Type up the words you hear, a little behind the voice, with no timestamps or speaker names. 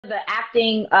the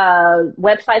acting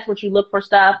websites where you look for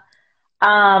stuff.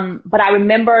 But I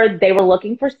remember they were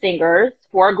looking for singers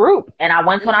for a group, and I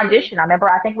went to an Hmm. audition. I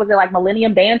remember, I think it was at like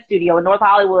Millennium Dance Studio in North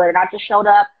Hollywood, and I just showed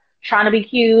up trying to be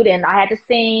cute, and I had to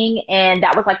sing, and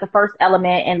that was like the first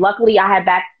element. And luckily, I had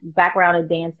background in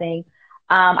dancing.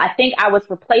 I think I was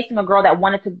replacing a girl that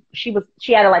wanted to.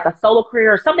 She had like a solo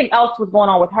career, or something else was going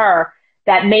on with her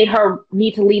that made her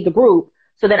need to leave the group.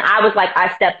 So then I was like,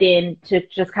 I stepped in to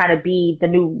just kind of be the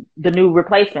new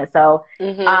replacement. So,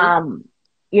 Hmm. um,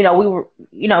 we were,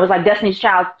 it was like Destiny's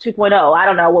Child 2.0. I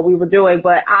don't know what we were doing,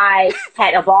 but I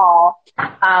had a ball,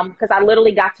 because I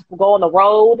literally got to go on the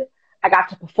road. I got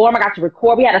to perform. I got to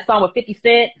record. We had a song with 50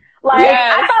 Cent. Like, I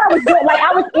Yes. thought I was doing, like,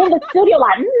 I was in the studio,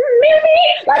 like, me.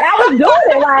 Like, I was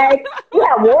doing it. Like, we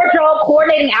had wardrobe,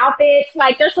 coordinating outfits.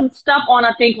 Like, there's some stuff on,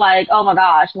 I think, like, oh my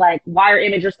gosh, like, Wire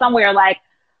Image or somewhere. Like,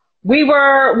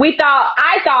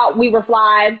 I thought we were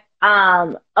fly.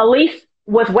 Elise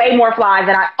was way more fly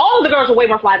than all of the girls were way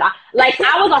more fly than I. Like,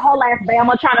 I was a whole ass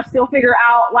Bama trying to still figure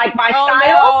out, like, my Oh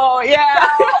style. no. Yeah.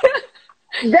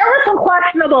 There were some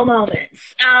questionable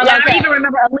moments. Yeah. I Okay. even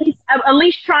remember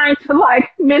Elise trying to, like,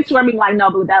 mentor me, like, no,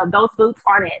 boo, those boots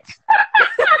aren't it.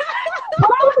 But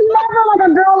I was never,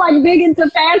 like, a girl, like, big into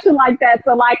fashion like that.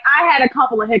 So, like, I had a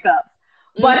couple of hiccups.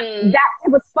 But Hmm. that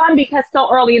it was fun because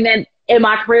so early and then in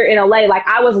my career in LA, like,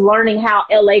 I was learning how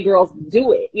LA girls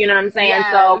do it. You know what I'm saying?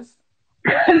 So, Yes.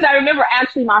 because I remember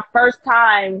actually my first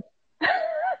time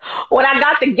when I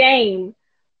got the game,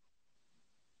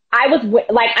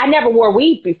 like, I never wore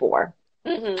weave before.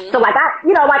 So, Hmm. like,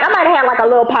 like, I might have had like a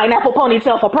little pineapple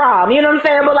ponytail for prom, you know what I'm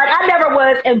saying? But, like, I never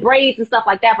was in braids and stuff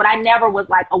like that, but I never was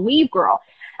like a weave girl.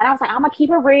 And I was like, I'm gonna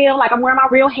keep it real. Like, I'm wearing my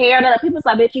real hair. And people's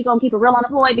like, bitch, you gonna keep it real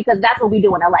unemployed because that's what we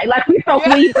do in LA. Like, we don't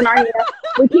Yeah. weave in our hair.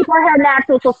 We keep our hair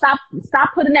natural. So stop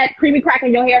putting that creamy crack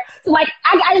in your hair. So, like,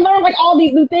 I learned like all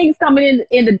these new things coming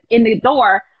in the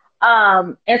door.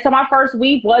 And so my first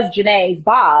weave was Janae's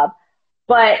Bob,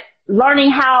 but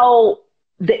learning how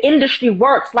the industry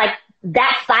works, like,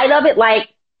 that side of it, like,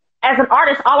 as an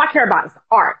artist, all I care about is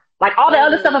art. Like, all the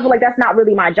other stuff, I feel Hmm. like that's not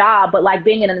really my job. But, like,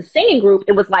 being in a singing group,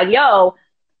 it was like, yo,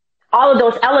 all of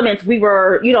those elements, we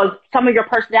were, some of your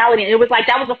personality. And it was like,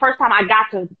 that was the first time I got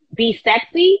to be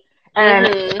sexy. And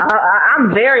Hmm.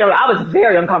 I was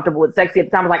very uncomfortable with sexy at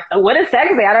the time. I was like, what is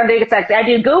sexy? I don't think it's sexy. I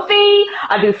do goofy.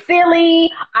 I do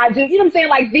silly. I do, you know what I'm saying?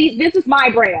 Like, this is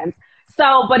my brand.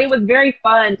 So, but it was very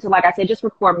fun to, like I said, just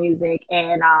record music.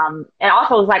 And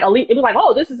also it was like, it was like,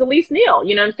 oh, this is Elise Neal.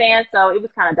 You know what I'm saying? So it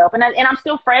was kind of dope. And I'm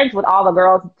still friends with all the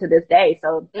girls to this day.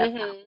 So that's kind of Hmm.